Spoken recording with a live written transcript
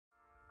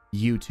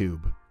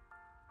YouTube,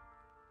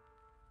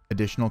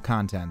 additional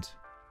content,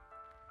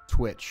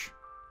 Twitch,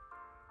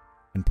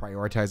 and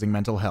prioritizing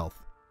mental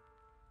health.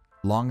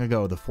 Long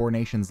ago, the four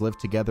nations lived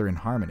together in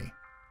harmony.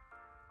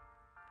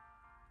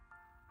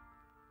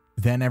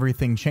 Then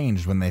everything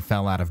changed when they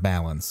fell out of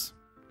balance.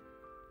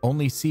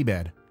 Only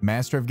CBAD,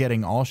 master of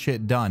getting all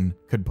shit done,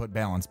 could put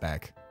balance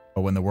back.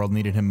 But when the world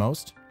needed him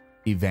most,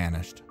 he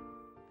vanished.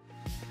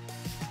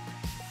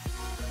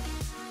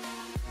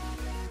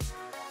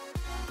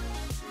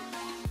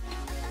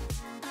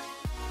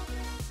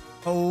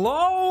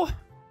 Hello,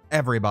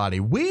 everybody.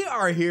 We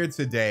are here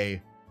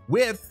today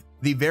with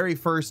the very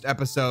first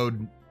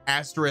episode,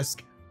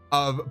 asterisk,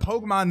 of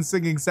Pokemon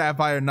Singing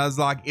Sapphire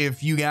Nuzlocke.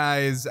 If you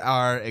guys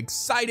are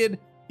excited,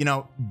 you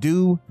know,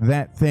 do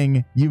that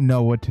thing. You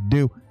know what to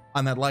do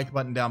on that like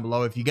button down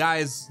below. If you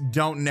guys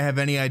don't have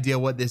any idea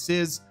what this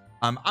is,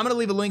 I'm going to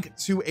leave a link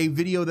to a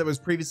video that was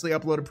previously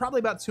uploaded probably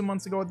about 2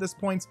 months ago at this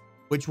point,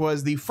 which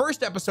was the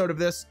first episode of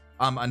this.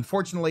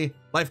 Unfortunately,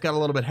 life got a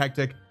little bit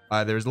hectic.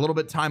 There was a little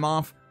bit of time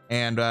off,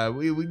 and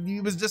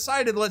it was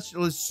decided let's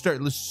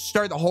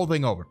start the whole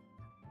thing over.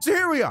 So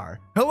here we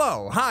are.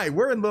 Hello, hi,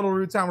 we're in Little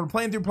Root Town. We're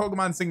playing through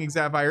Pokemon Singing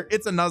Sapphire.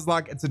 It's a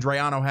Nuzlocke, it's a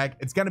Drayano hack.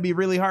 It's gonna be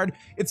really hard.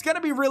 It's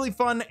gonna be really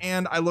fun,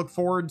 and I look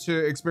forward to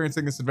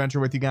experiencing this adventure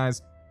with you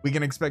guys. We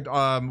can expect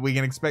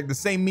the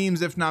same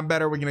memes, if not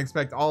better. We can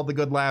expect all the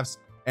good laughs,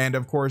 and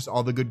of course,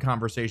 all the good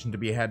conversation to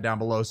be had down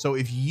below. So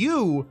if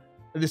you,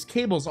 this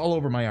cable's all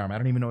over my arm. I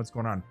don't even know what's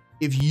going on.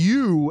 If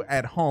you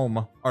at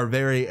home are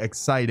very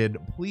excited,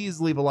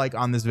 please leave a like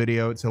on this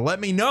video to let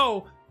me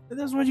know that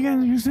that's what you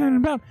guys are excited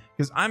about,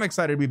 because I'm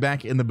excited to be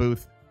back in the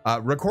booth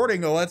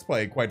recording a Let's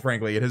Play. Quite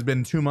frankly, it has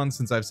been 2 months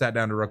since I've sat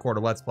down to record a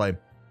Let's Play,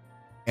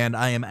 and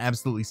I am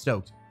absolutely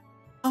stoked.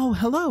 Oh,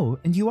 hello,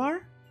 and you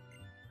are?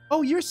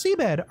 Oh, you're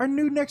CBAD, our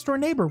new next door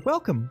neighbor.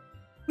 Welcome.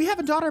 We have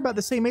a daughter about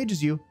the same age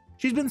as you.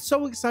 She's been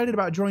so excited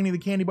about joining the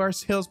candy bar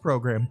sales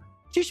program.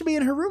 She should be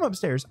in her room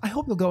upstairs. I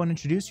hope you'll go and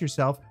introduce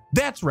yourself.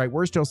 That's right,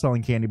 we're still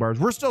selling candy bars.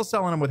 We're still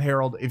selling them with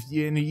Harold.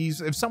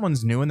 If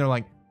someone's new and they're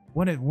like,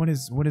 what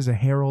is a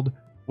Harold?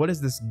 What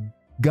is this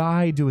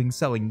guy doing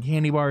selling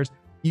candy bars?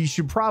 You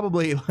should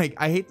probably, like,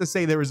 I hate to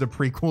say there was a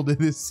prequel to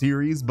this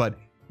series, but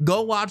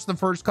go watch the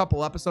first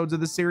couple episodes of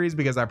this series,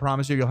 because I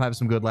promise you, you'll have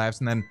some good laughs,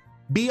 and then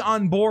be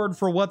on board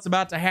for what's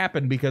about to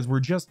happen, because we're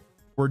doing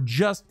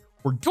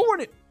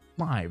it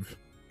live.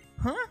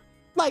 Huh?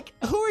 Like,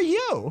 who are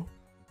you?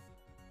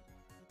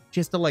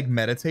 Just to like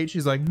meditate.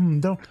 She's like,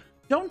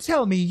 don't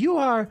tell me you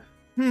are,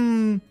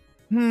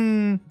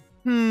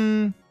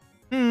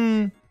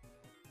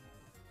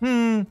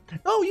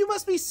 Oh, you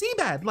must be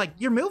CBAD. Like,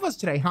 you're with us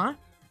today, huh?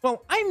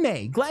 Well, I'm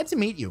May. Glad to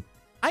meet you.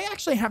 I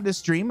actually have this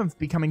dream of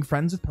becoming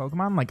friends with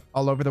Pokemon, like,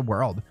 all over the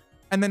world.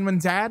 And then when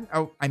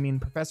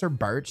Professor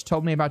Birch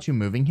told me about you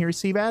moving here,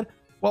 CBAD,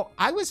 well,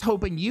 I was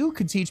hoping you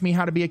could teach me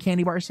how to be a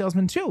candy bar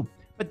salesman too.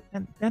 But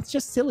that's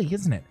just silly,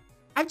 isn't it?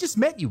 I've just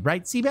met you,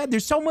 right, CBAD?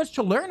 There's so much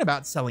to learn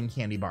about selling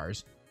candy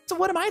bars. So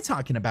what am I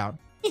talking about?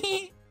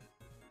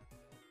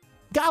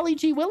 Golly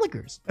gee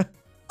willikers.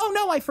 Oh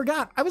no, I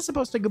forgot. I was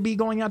supposed to be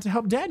going out to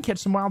help Dad catch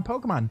some wild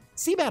Pokemon.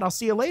 CBAD, I'll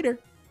see you later.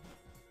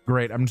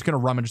 Great, I'm just gonna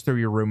rummage through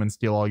your room and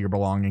steal all your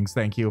belongings.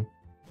 Thank you.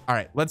 All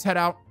right, let's head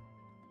out.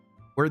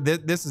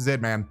 This is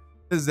it, man.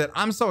 This is it.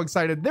 I'm so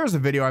excited. There's a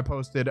video I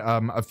posted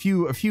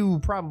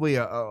probably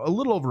a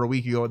little over a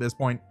week ago at this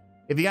point.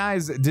 If you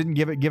guys didn't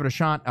give it a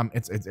shot,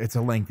 it's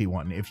a lengthy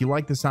one. If you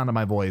like the sound of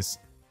my voice,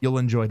 you'll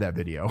enjoy that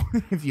video.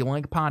 If you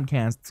like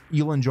podcasts,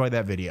 you'll enjoy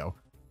that video,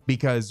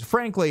 because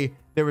frankly,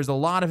 there was a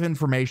lot of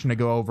information to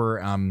go over.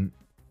 And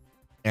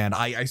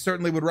I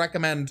certainly would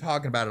recommend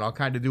talking about it. I'll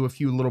kind of do a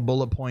few little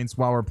bullet points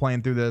while we're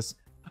playing through this.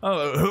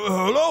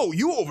 Hello,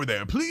 you over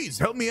there, please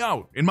help me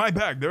out. In my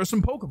bag, there are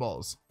some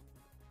Pokeballs.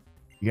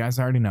 You guys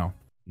already know.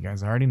 You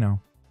guys already know.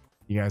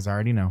 You guys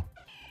already know.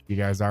 You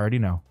guys already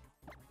know.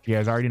 You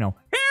guys already know.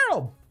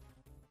 Harold!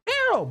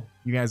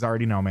 You guys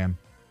already know, man.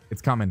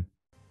 It's coming.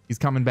 He's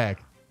coming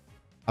back.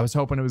 I was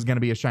hoping it was going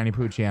to be a shiny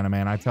Poochyena,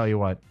 man. I tell you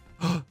what.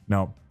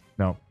 No.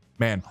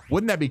 Man,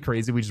 wouldn't that be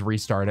crazy? We just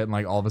restart it and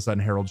like all of a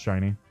sudden Harold's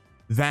shiny.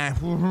 That.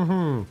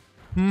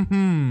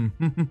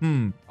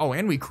 Oh,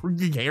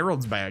 and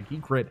Harold's back. He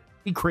crit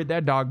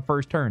that dog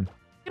first turn.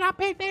 Can I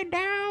pet that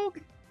dog?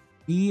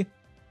 He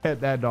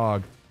pet that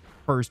dog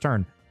first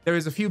turn. There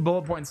was a few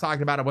bullet points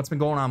talking about it, what's been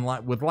going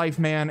on with life,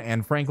 man,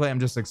 and frankly, I'm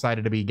just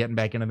excited to be getting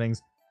back into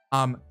things.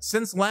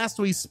 Since last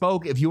we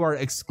spoke, if you are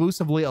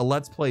exclusively a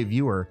Let's Play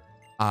viewer,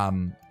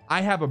 I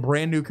have a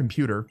brand new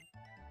computer.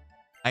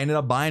 I ended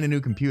up buying a new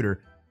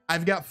computer.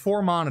 I've got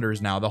 4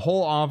 monitors now. The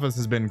whole office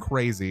has been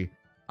crazy.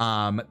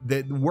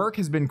 The work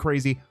has been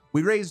crazy.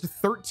 We raised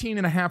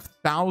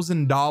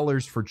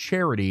 $13,500 for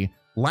charity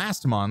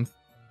last month.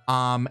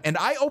 And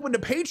I opened a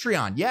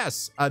Patreon.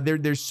 Yes,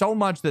 there's so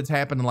much that's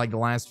happened in like the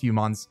last few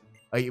months.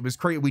 It was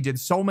crazy. We did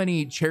so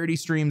many charity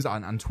streams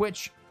on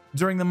Twitch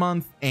during the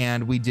month,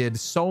 and we did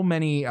so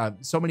many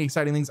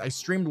exciting things. I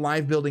streamed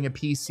live building a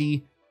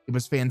PC. It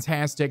was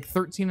fantastic.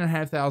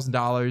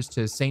 $13,500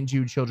 to St.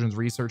 Jude Children's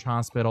Research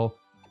Hospital.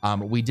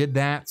 We did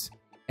that.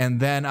 And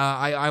then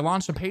I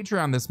launched a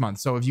Patreon this month.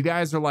 So if you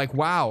guys are like,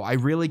 wow, I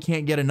really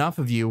can't get enough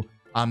of you,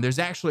 there's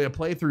actually a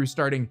playthrough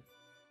starting.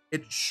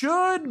 It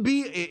should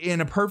be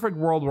in a perfect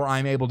world where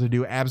I'm able to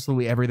do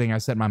absolutely everything I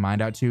set my mind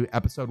out to.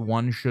 Episode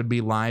 1 should be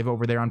live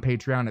over there on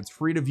Patreon. It's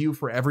free to view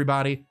for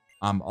everybody.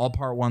 All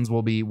part 1s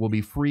will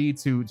be free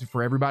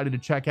for everybody to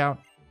check out.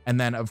 And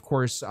then, of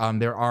course,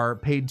 there are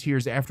paid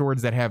tiers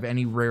afterwards that have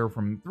anywhere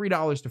from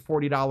 $3 to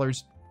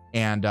 $40.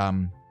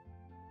 And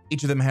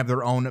each of them have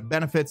their own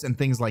benefits and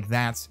things like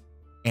that.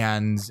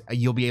 And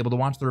you'll be able to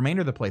watch the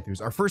remainder of the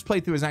playthroughs. Our first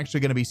playthrough is actually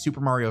going to be Super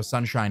Mario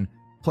Sunshine,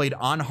 played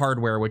on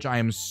hardware, which I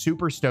am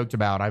super stoked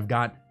about. I've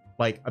got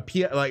like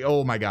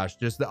oh my gosh,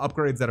 just the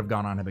upgrades that have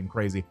gone on have been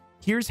crazy.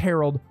 Here's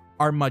Harold,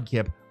 our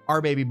Mudkip,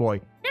 our baby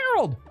boy.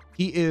 Harold,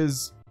 he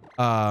is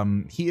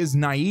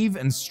naive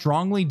and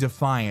strongly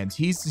defiant.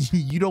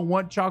 You don't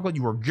want chocolate,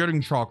 you are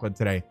getting chocolate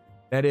today.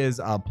 That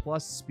is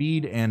plus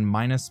speed and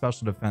minus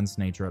special defense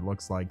nature, it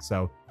looks like.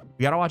 So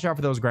we got to watch out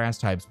for those grass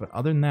types. But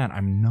other than that,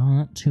 I'm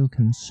not too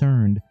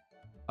concerned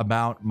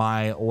about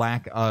my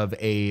lack of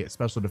a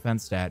special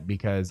defense stat,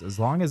 because as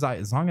long as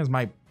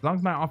my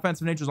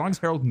offensive nature, as long as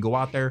Harold can go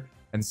out there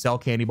and sell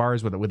candy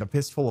bars with a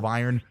fistful of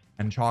iron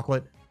and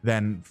chocolate,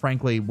 then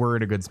frankly we're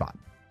in a good spot.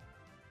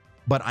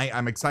 But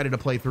I'm excited to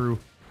play through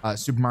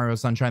Super Mario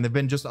Sunshine. There've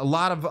been just a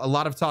lot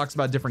of talks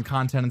about different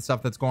content and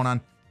stuff that's going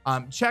on.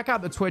 Check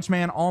out the Twitch,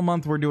 man. All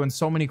month we're doing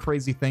so many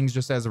crazy things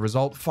just as a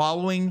result.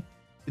 Following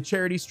the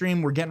charity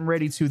stream, we're getting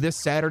ready to this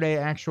Saturday,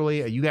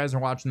 actually. You guys are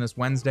watching this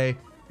Wednesday.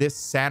 This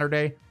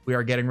Saturday, we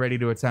are getting ready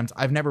to attempt.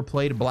 I've never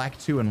played Black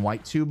 2 and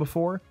White 2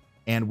 before,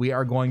 and we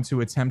are going to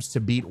attempt to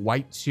beat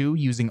White 2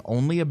 using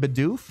only a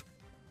Bidoof.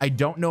 I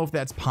don't know if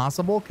that's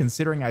possible,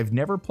 considering I've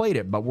never played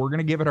it, but we're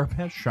gonna give it our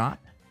best shot.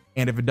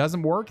 And if it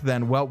doesn't work,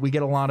 then well, we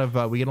get a lot of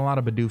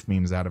Bidoof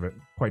memes out of it,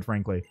 quite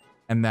frankly.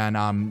 And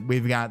then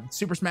we've got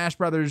Super Smash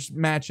Brothers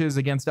matches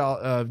against all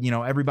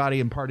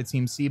everybody in part of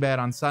Team CBAD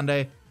on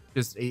Sunday.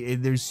 Just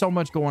there's so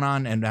much going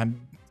on,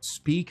 and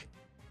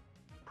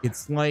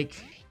it's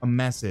like a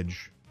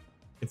message.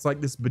 It's like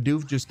this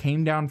Bidoof just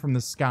came down from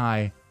the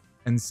sky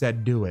and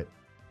said, do it.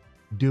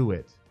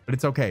 But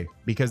it's okay,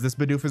 because this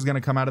Bidoof is going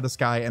to come out of the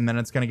sky and then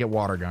it's going to get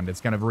water gunned.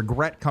 It's going to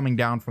regret coming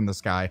down from the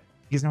sky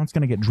because now it's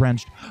going to get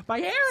drenched by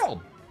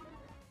Harold.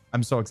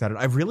 I'm so excited.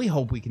 I really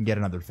hope we can get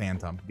another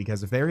Phantom,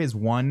 because if there is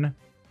one...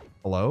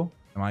 Hello?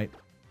 I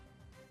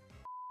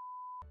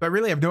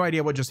really have no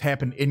idea what just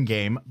happened in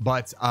game,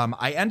 but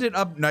I ended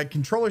up, my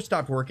controller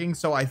stopped working,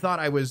 so I thought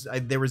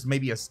there was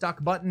maybe a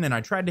stuck button, and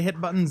I tried to hit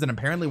buttons, and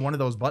apparently one of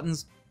those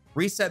buttons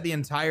reset the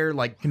entire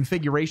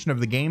configuration of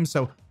the game,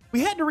 so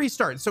we had to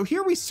restart. So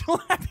here we still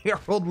have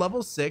Harold,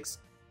 level 6.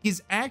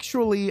 He's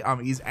actually I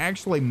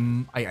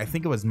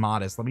think it was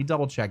modest. Let me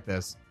double check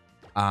this.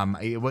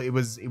 He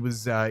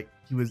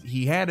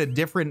had a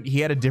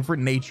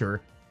different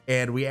nature,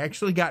 and we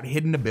actually got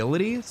hidden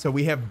ability, so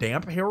we have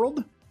Damp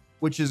Harold,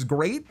 which is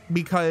great,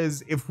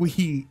 because if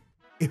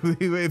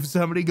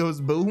somebody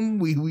goes boom,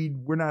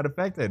 we're not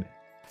affected.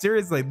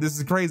 Seriously, this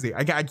is crazy.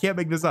 I can't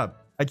make this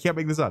up.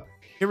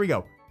 Here we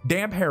go.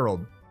 Damp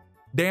Harold.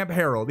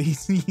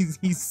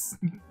 He's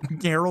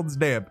Harold's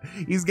damp.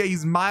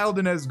 He's mild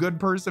and has good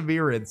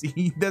perseverance.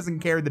 He doesn't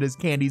care that his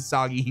candy's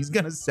soggy. He's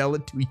gonna sell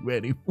it to you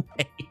anyway.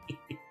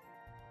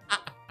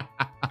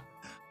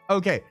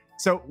 Okay,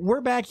 so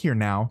we're back here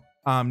now.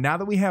 Now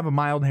that we have a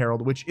mild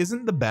Harold, which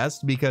isn't the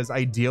best, because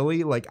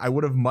ideally, I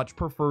would have much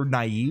preferred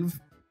Naive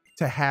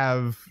to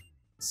have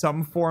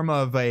some form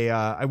of a,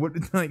 I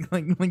would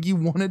like you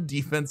want a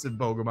defensive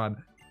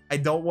Pokemon. I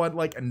don't want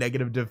a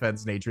negative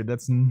defense nature.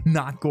 That's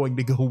not going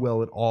to go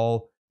well at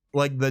all.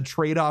 The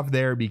trade-off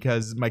there,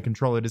 because my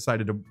controller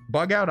decided to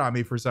bug out on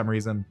me for some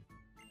reason,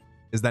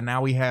 is that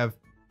now we have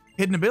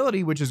hidden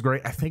ability, which is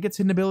great. I think it's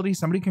hidden ability.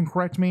 Somebody can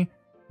correct me,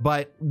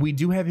 but we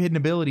do have hidden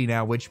ability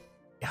now, which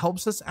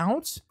helps us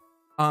out.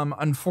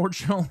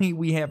 Unfortunately,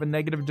 we have a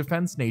negative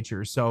defense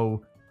nature,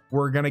 so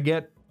we're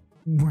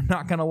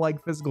not gonna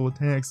like physical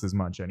attacks as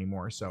much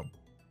anymore. So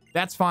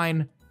that's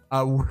fine.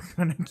 We're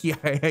gonna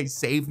I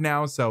saved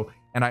now, so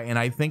and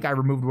I think I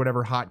removed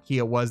whatever hotkey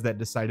it was that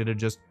decided to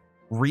just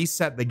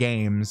reset the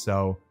game.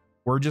 So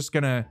we're just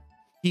gonna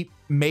keep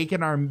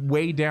making our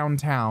way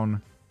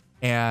downtown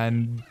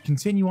and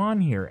continue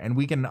on here. And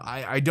we can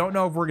I don't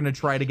know if we're gonna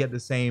try to get the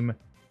same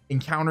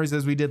encounters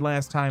as we did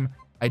last time.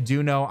 I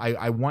do know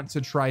I want to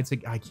try to,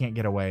 I can't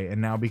get away.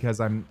 And now because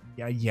I'm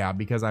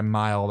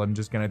mild, I'm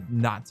just gonna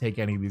not take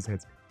any of these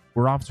hits.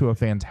 We're off to a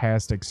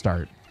fantastic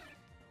start.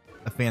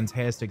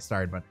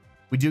 But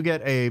we do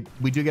get a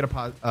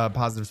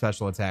positive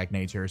special attack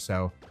nature.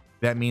 So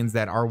that means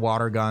that our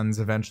water guns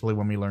eventually,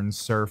 when we learn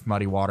Surf,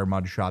 Muddy Water,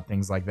 Mud Shot,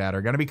 things like that,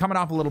 are going to be coming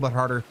off a little bit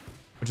harder,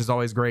 which is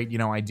always great. You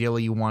know,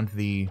 ideally you want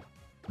the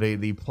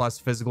plus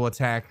physical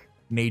attack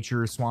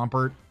nature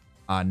Swampert,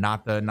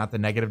 not the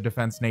negative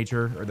defense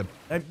nature or the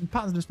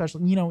positive special.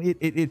 You know,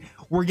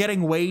 we're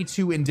getting way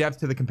too in depth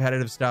to the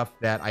competitive stuff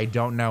that I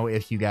don't know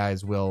if you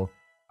guys will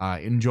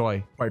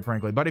enjoy, quite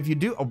frankly. But if you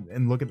do, oh,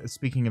 and look at this,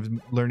 speaking of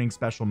learning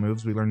special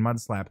moves, we learned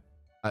Mud Slap.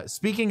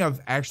 Speaking of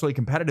actually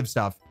competitive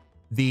stuff,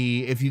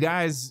 if you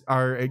guys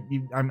are,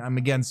 I'm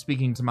again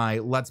speaking to my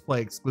Let's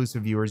Play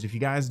exclusive viewers. If you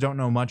guys don't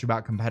know much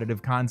about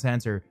competitive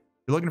content, or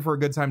you're looking for a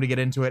good time to get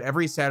into it,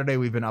 every Saturday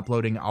we've been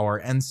uploading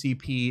our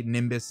NCP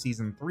Nimbus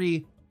Season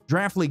 3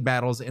 Draft League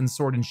battles in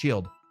Sword and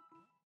Shield.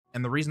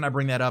 And the reason I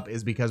bring that up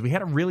is because we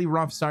had a really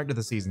rough start to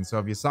the season. So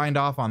if you signed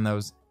off on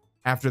those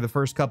after the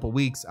first couple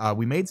weeks,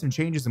 we made some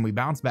changes and we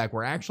bounced back.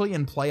 We're actually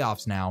in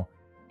playoffs now.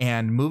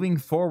 And moving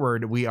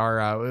forward, we are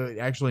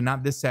actually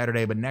not this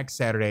Saturday, but next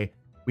Saturday,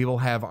 we will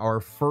have our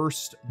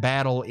first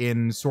battle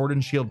in Sword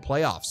and Shield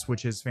playoffs,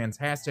 which is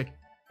fantastic.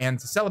 And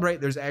to celebrate,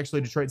 there's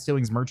actually Detroit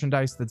Steelings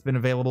merchandise that's been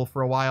available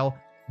for a while,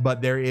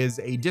 but there is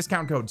a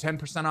discount code,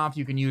 10% off.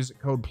 You can use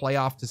code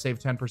PLAYOFF to save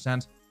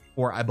 10%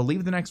 for, I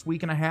believe, the next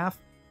week and a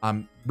half.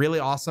 Really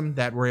awesome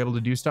that we're able to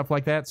do stuff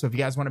like that. So if you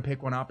guys want to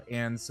pick one up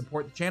and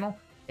support the channel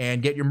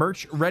and get your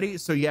merch ready.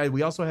 So yeah,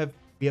 we also have,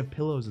 we have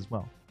pillows as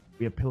well.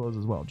 We have pillows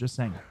as well, just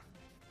saying.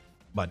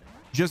 But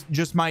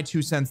just my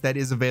 2 cents, that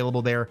is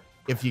available there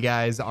if you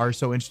guys are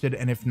so interested.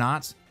 And if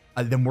not,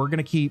 then we're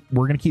gonna keep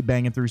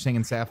banging through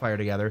singing Sapphire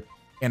together.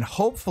 And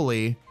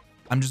hopefully,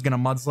 I'm just gonna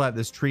mudslap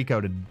this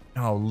Trico to,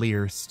 oh,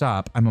 Lear,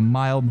 stop.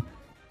 Harold's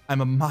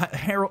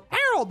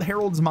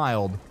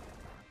mild.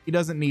 He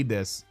doesn't need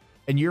this.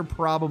 And you're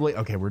probably,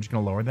 okay, we're just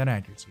gonna lower that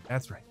accuracy.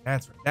 That's right.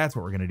 That's what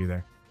we're gonna do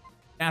there.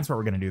 That's what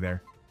we're gonna do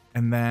there.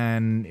 And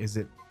then is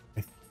it,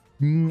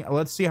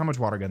 let's see how much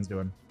water gun's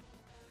doing.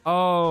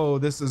 Oh,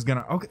 this is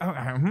gonna,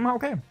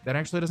 okay. That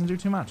actually doesn't do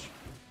too much.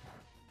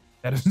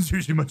 That doesn't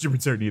do too much in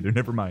return either.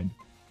 Never mind.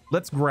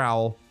 Let's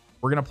growl.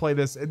 We're gonna play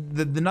this.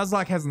 The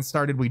Nuzlocke hasn't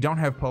started. We don't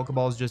have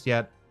Pokeballs just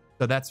yet,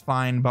 so that's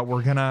fine. But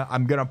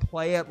I'm gonna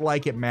play it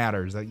like it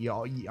matters.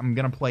 I'm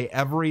gonna play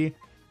every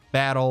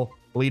battle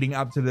leading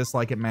up to this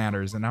like it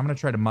matters. And I'm gonna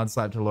try to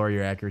mudslap to lower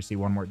your accuracy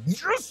one more.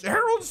 Yes,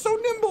 Harold's so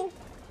nimble.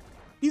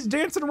 He's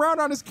dancing around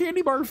on his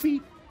candy bar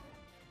feet.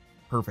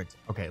 Perfect.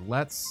 Okay,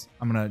 I'm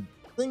gonna.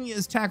 Thing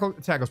is,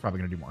 Tackle's probably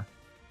gonna do more.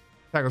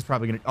 Tackle's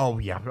probably gonna. Oh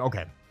yeah.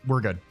 Okay,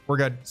 we're good. We're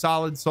good.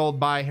 Solid. Sold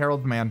by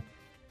Harold the Man.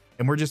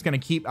 And we're just gonna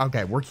keep.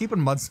 Okay, we're keeping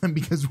Mudslap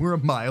because we're a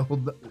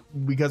mild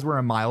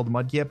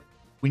Mudkip.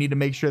 We need to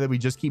make sure that we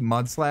just keep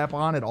Mudslap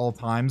on at all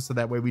times, so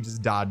that way we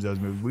just dodge those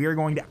moves. We are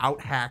going to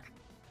out hack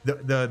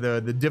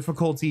the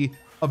difficulty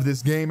of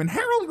this game. And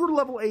Harold grew to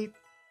level 8.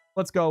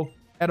 Let's go.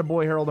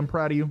 Attaboy, Harold. I'm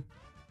proud of you.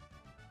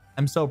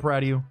 I'm so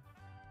proud of you.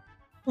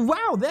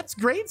 Wow, that's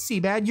great,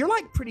 CBAD. You're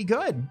like pretty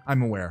good.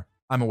 I'm aware.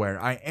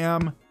 I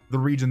am the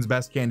region's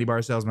best candy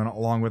bar salesman,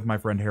 along with my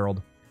friend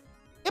Harold.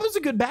 It was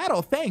a good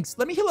battle. Thanks.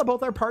 Let me heal up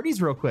both our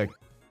parties real quick.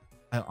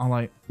 All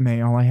I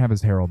have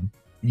is Harold.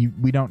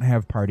 We don't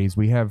have parties.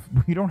 We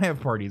don't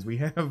have parties. We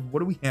have, what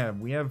do we have?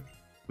 We have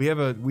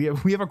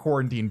a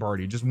quarantine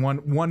party. Just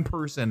one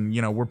person,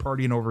 you know, we're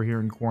partying over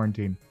here in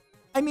quarantine.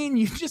 I mean,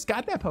 you just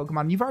got that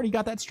Pokemon. You've already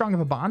got that strong of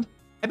a bond.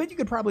 I bet you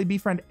could probably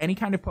befriend any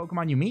kind of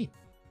Pokemon you meet.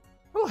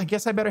 Oh, I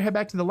guess I better head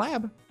back to the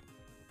lab.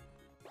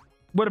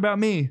 What about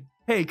me?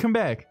 Hey, come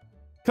back.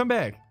 Come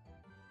back.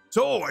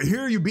 So, I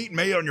hear you beat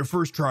May on your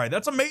first try.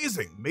 That's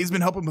amazing. May's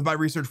been helping with my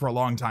research for a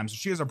long time, so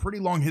she has a pretty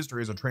long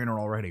history as a trainer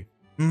already.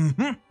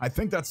 I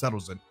think that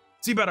settles it.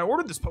 CBAD, I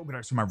ordered this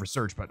Pokedex for my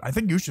research, but I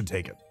think you should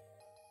take it.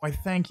 Why,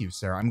 thank you,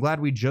 Sarah. I'm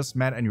glad we just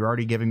met and you're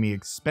already giving me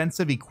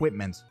expensive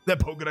equipment. That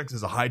Pokedex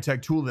is a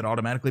high-tech tool that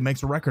automatically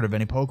makes a record of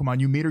any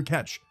Pokemon you meet or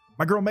catch.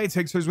 My girl May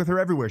takes hers with her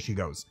everywhere she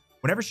goes.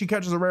 Whenever she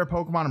catches a rare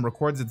Pokemon and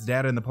records its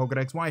data in the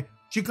Pokedex, why,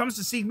 she comes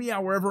to seek me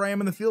out wherever I am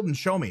in the field and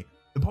show me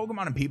the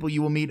Pokemon and people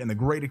you will meet and the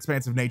great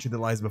expansive nature that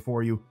lies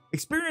before you.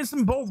 Experience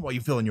them both while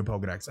you fill in your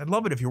Pokedex. I'd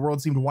love it if your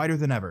world seemed wider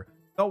than ever.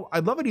 Though,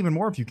 I'd love it even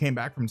more if you came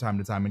back from time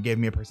to time and gave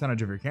me a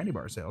percentage of your candy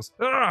bar sales.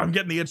 I'm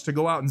getting the itch to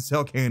go out and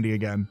sell candy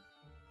again.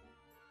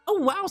 Oh,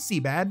 wow,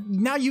 CBAD.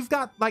 Now you've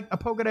got, like, a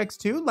Pokedex,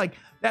 too? Like,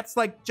 that's,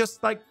 like,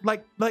 just, like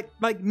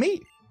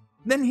me.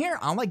 Then here,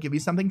 I'll, like, give you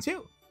something,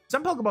 too.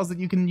 Some Pokeballs that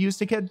you can use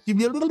to catch... Some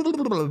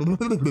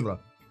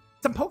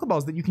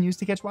Pokeballs that you can use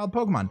to catch wild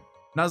Pokemon.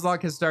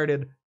 Nuzlocke has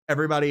started.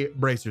 Everybody,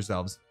 brace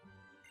yourselves.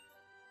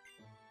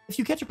 If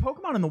you catch a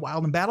Pokemon in the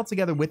wild and battle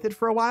together with it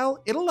for a while,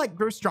 it'll, like,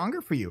 grow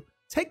stronger for you.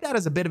 Take that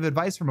as a bit of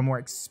advice from a more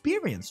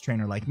experienced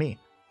trainer like me.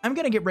 I'm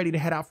gonna get ready to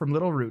head out from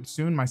Little Root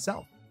soon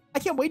myself. I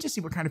can't wait to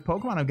see what kind of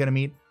Pokemon I'm gonna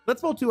meet.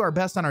 Let's both do our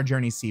best on our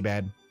journey,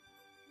 CBAD.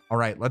 All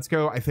right, let's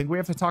go. I think we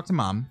have to talk to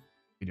Mom.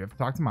 We do have to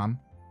talk to Mom.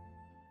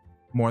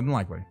 More than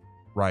likely.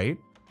 Right?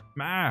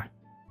 Ma.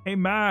 Hey,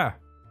 Ma.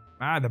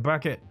 Ma, the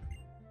bucket.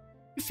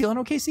 You feeling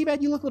okay,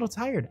 CBAD? You look a little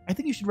tired. I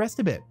think you should rest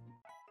a bit.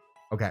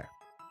 Okay.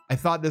 I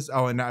thought this...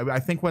 Oh, and I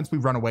think once we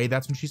run away,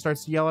 that's when she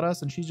starts to yell at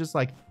us. And she's just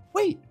like,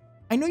 wait,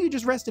 I know you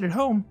just rested at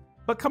home,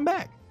 but come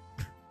back.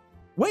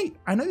 Wait,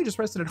 I know you just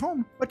rested at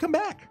home, but come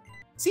back.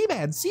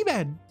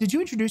 CBAD, did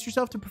you introduce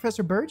yourself to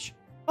Professor Birch?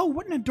 Oh,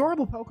 what an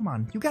adorable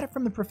Pokemon. You got it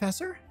from the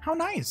professor? How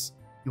nice.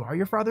 You are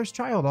your father's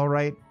child, all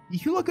right.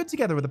 You look good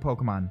together with a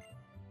Pokemon.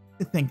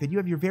 To think that you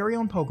have your very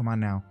own Pokemon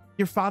now.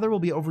 Your father will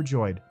be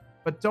overjoyed.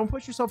 But don't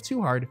push yourself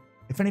too hard.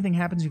 If anything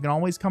happens, you can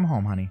always come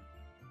home, honey.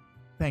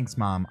 Thanks,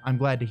 Mom. I'm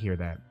glad to hear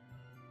that.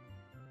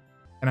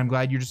 And I'm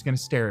glad you're just going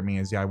to stare at me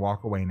as I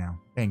walk away now.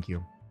 Thank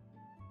you.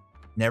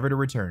 Never to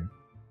return.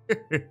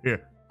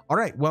 All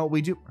right, well,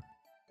 we do.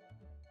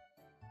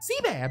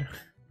 CBAD.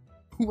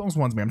 Who else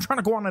wants me? I'm trying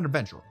to go on an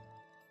adventure.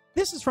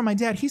 This is from my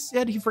dad. He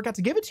said he forgot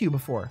to give it to you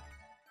before.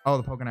 Oh,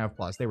 the Pokénav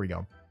Plus. There we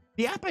go.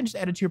 The app I just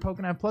added to your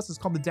Pokénav Plus is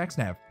called the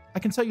DexNav. I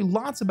can tell you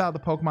lots about the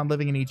Pokemon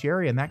living in each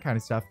area and that kind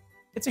of stuff.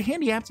 It's a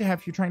handy app to have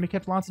if you're trying to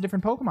catch lots of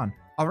different Pokemon.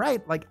 All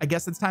right, like, I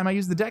guess it's time I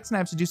use the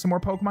DexNav to do some more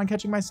Pokemon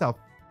catching myself.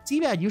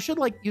 CBAD, you should,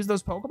 like, use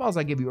those Pokeballs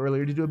I gave you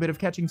earlier to do a bit of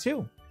catching,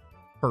 too.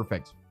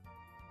 Perfect.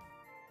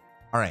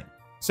 All right,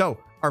 so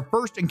our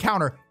first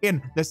encounter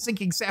in the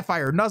Sinking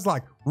Sapphire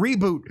Nuzlocke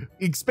Reboot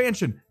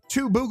Expansion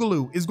 2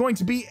 Boogaloo is going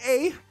to be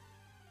a...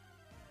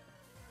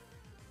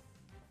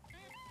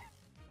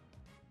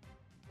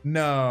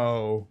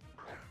 No.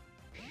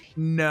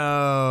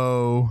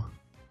 No.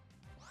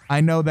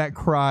 I know that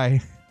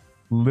cry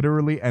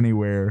literally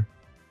anywhere.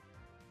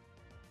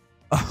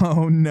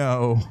 Oh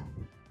no.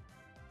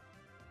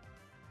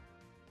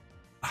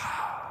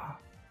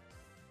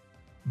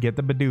 Get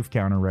the Bidoof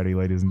counter ready,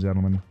 ladies and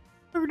gentlemen.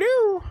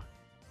 Bidoof.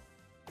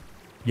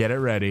 Get it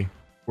ready.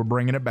 We're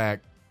bringing it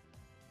back.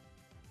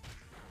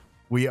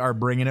 We are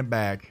bringing it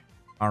back.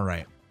 All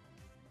right.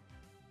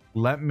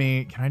 Let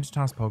me... Can I just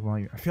toss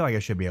Pokemon? I feel like I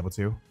should be able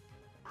to.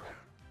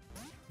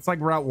 It's like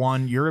Route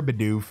 1. You're a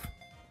Bidoof.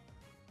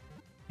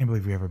 Can't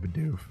believe we have a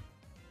Bidoof.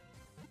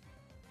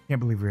 Can't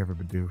believe we have a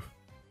Bidoof.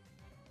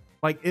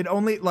 Like, it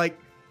only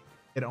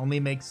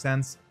makes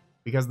sense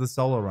because of the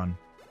solo run.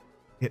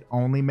 It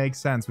only makes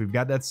sense. We've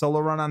got that solo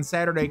run on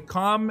Saturday.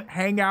 Come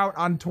hang out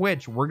on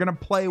Twitch. We're going to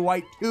play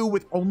White 2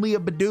 with only a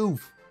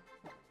Bidoof.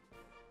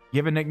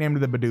 Give a nickname to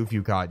the Bidoof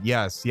you caught.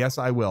 Yes, yes,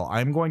 I will.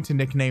 I'm going to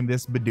nickname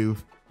this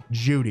Bidoof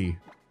Judy.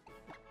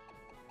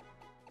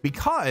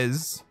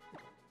 Because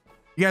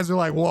you guys are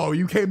like, whoa,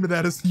 you came to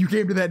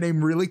that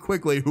name really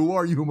quickly. Who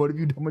are you? What have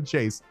you done with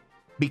Chase?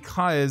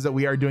 Because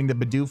we are doing the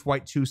Bidoof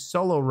White 2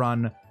 solo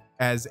run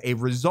as a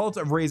result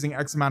of raising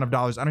X amount of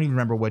dollars. I don't even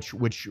remember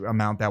which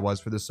amount that was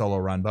for the solo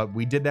run, but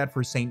we did that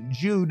for St.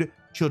 Jude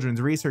Children's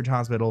Research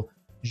Hospital.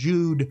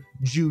 Judy,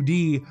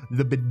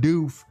 the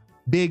Bidoof,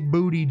 Big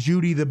Booty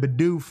Judy the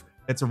Bidoof.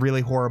 That's a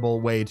really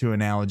horrible way to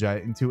analyze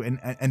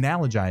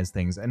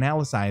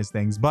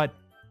things, but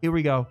here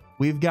we go.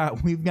 We're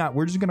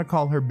just gonna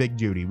call her Big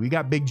Judy. We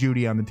got Big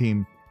Judy on the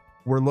team.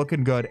 We're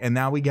looking good, and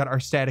now we got our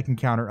static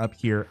encounter up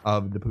here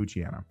of the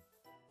Poochyena.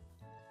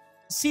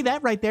 See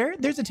that right there?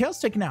 There's a tail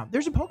sticking out.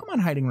 There's a Pokemon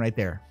hiding right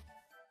there.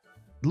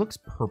 It looks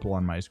purple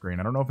on my screen.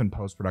 I don't know if in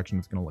post-production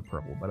it's gonna look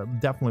purple, but it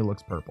definitely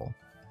looks purple.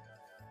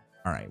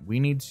 All right,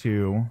 we need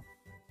to...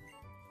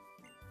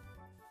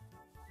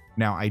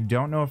 Now, I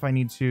don't know if I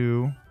need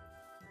to...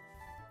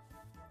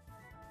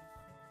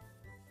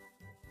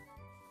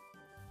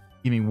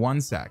 Give me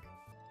 1 sec.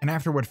 And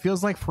after what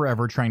feels like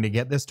forever trying to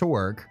get this to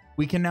work,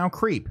 we can now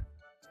creep.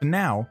 So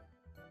now,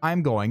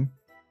 I'm going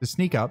to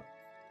sneak up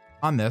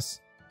on this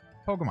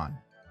Pokemon,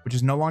 which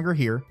is no longer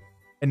here,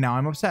 and now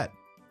I'm upset.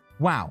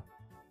 Wow.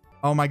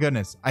 Oh my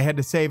goodness. I had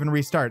to save and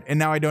restart, and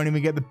now I don't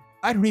even get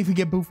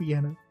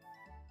Boofyena.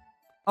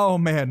 Oh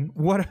man,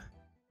 what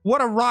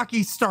a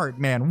rocky start,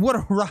 man. What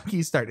a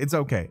rocky start. It's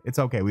okay. It's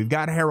okay. We've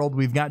got Harold,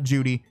 we've got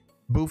Judy.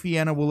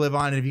 Boofyena will live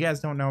on, and if you guys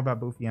don't know about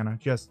Boofyena,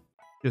 just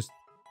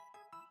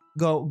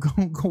go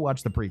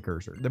watch the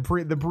precursor. The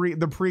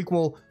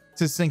prequel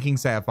to Sinking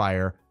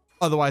Sapphire,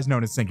 otherwise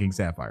known as Sinking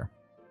Sapphire.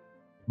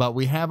 But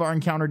we have our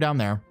encounter down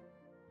there.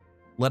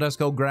 Let us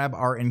go grab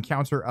our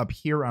encounter up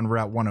here on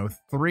Route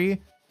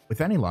 103.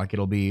 With any luck,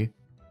 it'll be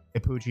a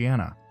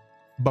Poochyena.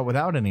 But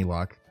without any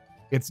luck,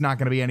 it's not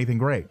going to be anything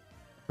great.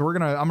 So I'm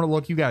going to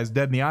look you guys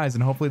dead in the eyes,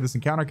 and hopefully this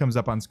encounter comes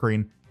up on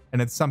screen,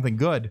 and it's something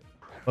good.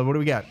 But what do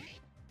we get?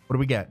 What do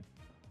we get?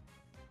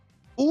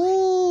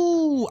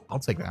 Ooh, I'll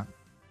take that.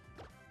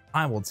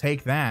 I will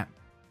take that.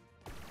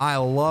 I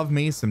love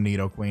me some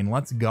Nidoqueen.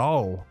 Let's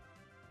go.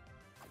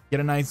 Get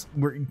a nice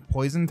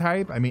poison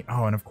type. I mean,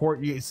 oh, and of course,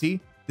 you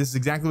see, this is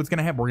exactly what's going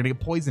to happen. We're going to get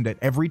poisoned at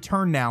every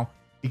turn now,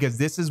 because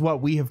this is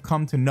what we have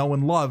come to know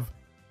and love.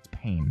 It's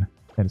pain.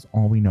 That is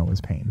all we know is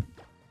pain.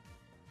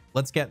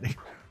 Let's get,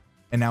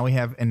 and now we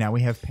have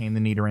Pain the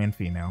Nidoran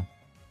female.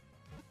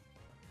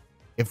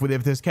 If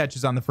this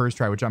catches on the first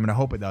try, which I'm going to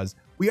hope it does,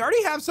 we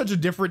already have such a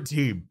different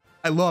team.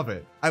 I love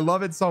it. I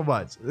love it so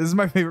much. This is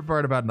my favorite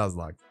part about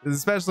Nuzlocke,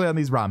 especially on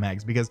these ROM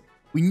hacks, because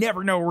we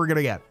never know what we're going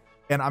to get.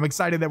 And I'm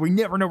excited that we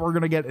never know what we're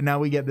going to get, and now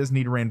we get this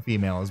Nidoran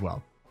female as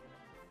well.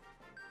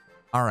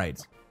 All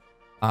right.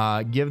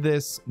 Give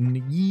this...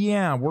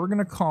 Yeah, we're going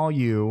to call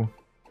you...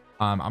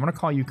 I'm going to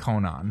call you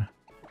Conan.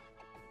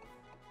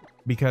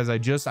 Because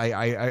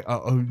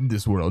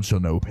this world shall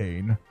know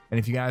pain. And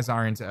if you guys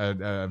aren't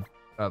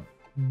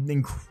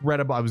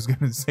incredible... I was going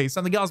to say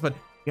something else, but if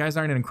you guys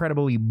aren't an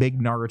incredibly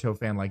big Naruto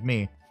fan like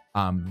me,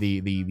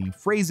 the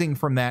phrasing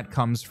from that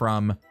comes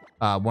from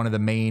one of the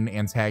main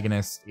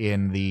antagonists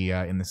in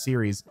the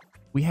series.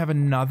 We have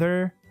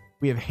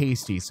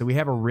Hasty, so we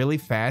have a really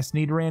fast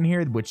Nidoran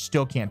here, which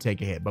still can't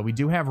take a hit, but we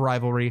do have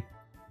Rivalry,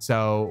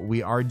 so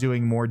we are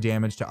doing more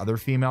damage to other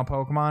female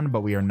Pokemon,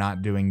 but we are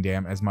not doing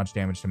as much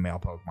damage to male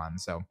Pokemon.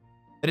 So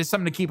it is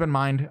something to keep in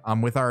mind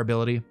with our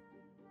ability.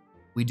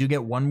 We do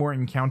get one more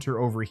encounter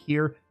over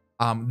here.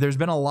 There's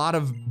been a lot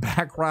of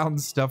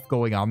background stuff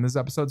going on this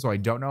episode, so I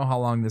don't know how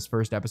long this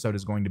first episode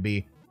is going to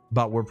be,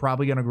 but we're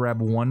probably going to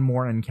grab one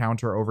more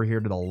encounter over here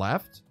to the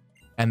left,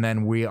 and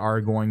then we are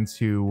going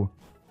to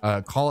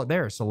call it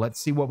there. So let's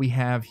see what we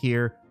have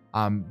here.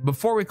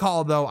 Before we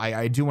call, though,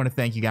 I do want to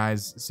thank you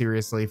guys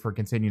seriously for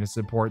continuing to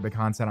support the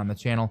content on the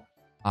channel.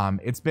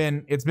 It's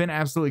been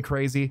absolutely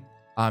crazy,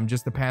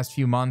 just the past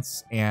few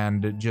months,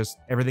 and just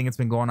everything that's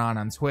been going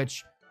on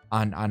Twitch,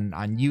 on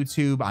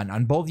YouTube,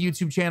 on both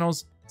YouTube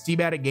channels.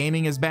 CBAD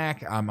Gaming is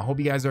back. I hope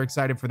you guys are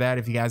excited for that.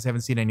 If you guys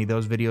haven't seen any of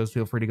those videos,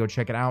 feel free to go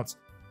check it out.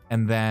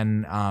 And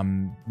then,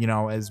 you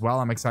know, as well,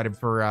 I'm excited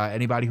for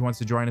anybody who wants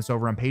to join us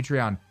over on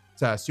Patreon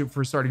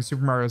for starting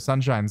Super Mario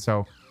Sunshine.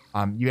 So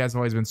you guys have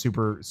always been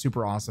super,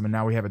 super awesome. And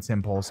now we have a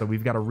Tim Pole. So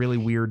we've got a really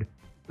weird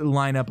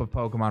lineup of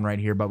Pokemon right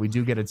here, but we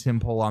do get a Tim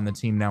Pole on the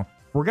team now.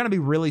 We're going to be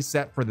really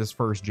set for this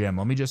first gym.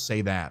 Let me just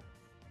say that.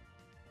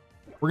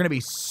 We're going to be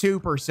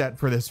super set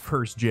for this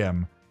first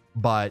gym.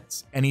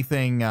 But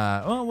anything,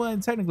 well,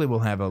 technically we'll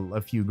have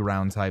a few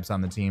ground types on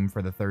the team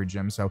for the third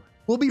gym. So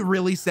we'll be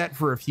really set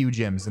for a few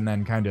gyms and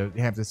then kind of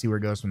have to see where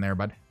it goes from there.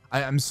 But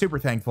I'm super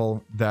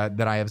thankful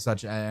that I have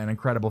such an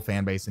incredible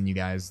fan base in you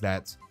guys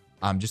that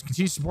just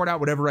continue to support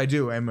out whatever I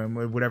do and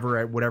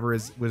whatever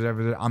is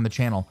on the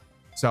channel.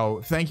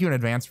 So thank you in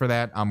advance for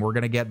that. We're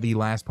going to get the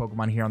last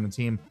Pokemon here on the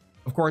team.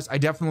 Of course, I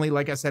definitely,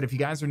 like I said, if you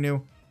guys are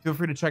new, feel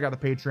free to check out the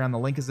Patreon. The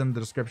link is in the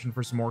description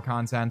for some more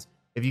content.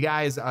 If you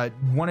guys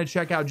want to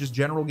check out just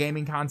general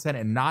gaming content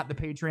and not the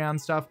Patreon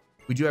stuff,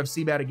 we do have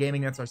CBAD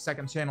Gaming. That's our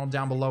second channel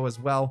down below as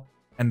well.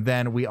 And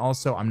then we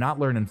also, I'm not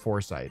learning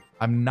Foresight.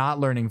 I'm not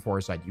learning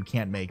Foresight. You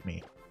can't make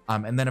me.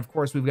 And then, of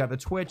course, we've got the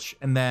Twitch.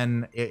 And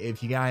then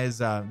if you guys,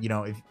 you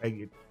know, if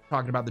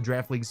talking about the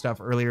Draft League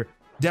stuff earlier,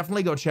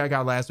 definitely go check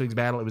out last week's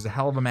battle. It was a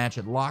hell of a match.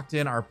 It locked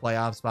in our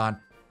playoff spot.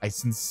 I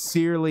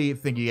sincerely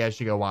think you guys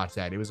should go watch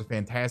that. It was a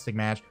fantastic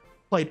match.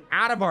 Played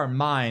out of our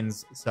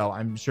minds. So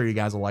I'm sure you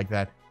guys will like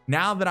that.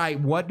 Now that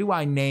what do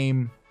I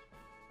nickname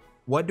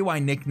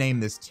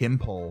this Tim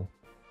Pole?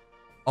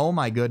 Oh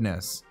my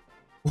goodness.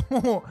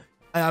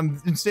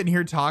 I'm sitting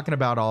here talking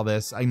about all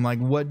this. I'm like,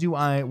 what do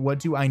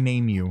I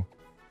name you?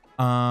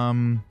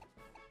 Ooh,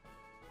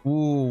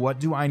 what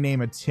do I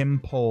name a Tim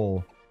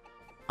Pole?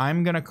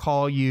 I'm gonna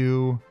call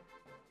you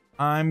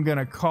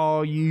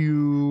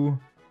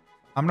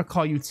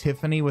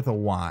Tiffany with a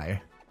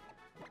Y.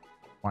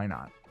 Why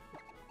not?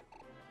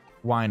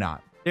 Why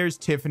not? There's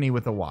Tiffany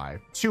with a Y.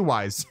 2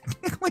 Ys.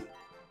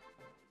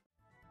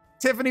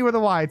 Tiffany with a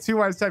Y.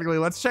 2 Ys technically.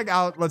 Let's check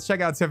out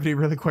Tiffany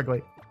really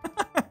quickly.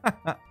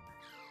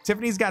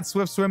 Tiffany's got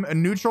Swift Swim, a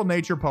neutral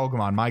nature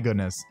Pokemon. My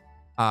goodness.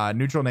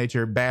 Neutral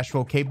nature,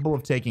 bashful, capable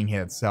of taking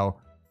hits. So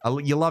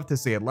you love to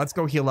see it. Let's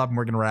go heal up and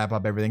we're gonna wrap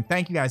up everything.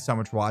 Thank you guys so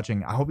much for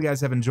watching. I hope you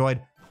guys have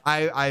enjoyed.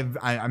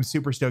 I'm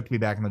super stoked to be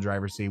back in the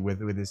driver's seat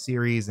with this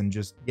series and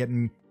just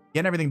getting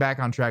everything back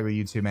on track with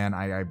YouTube, man.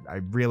 I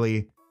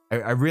really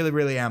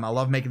am. I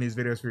love making these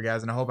videos for you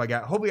guys, and I hope I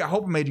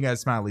made you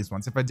guys smile at least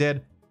once. If I did,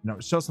 you know,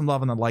 show some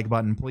love on the like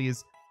button,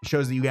 please. It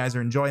shows that you guys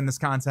are enjoying this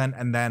content.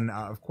 And then,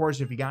 of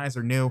course, if you guys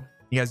are new,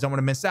 you guys don't want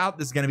to miss out.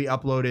 This is going to be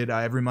uploaded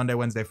every Monday,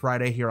 Wednesday,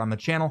 Friday here on the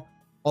channel.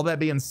 All that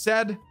being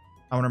said,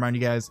 I want to remind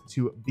you guys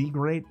to be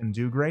great and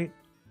do great.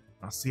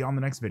 I'll see you on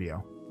the next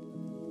video.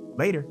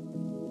 Later.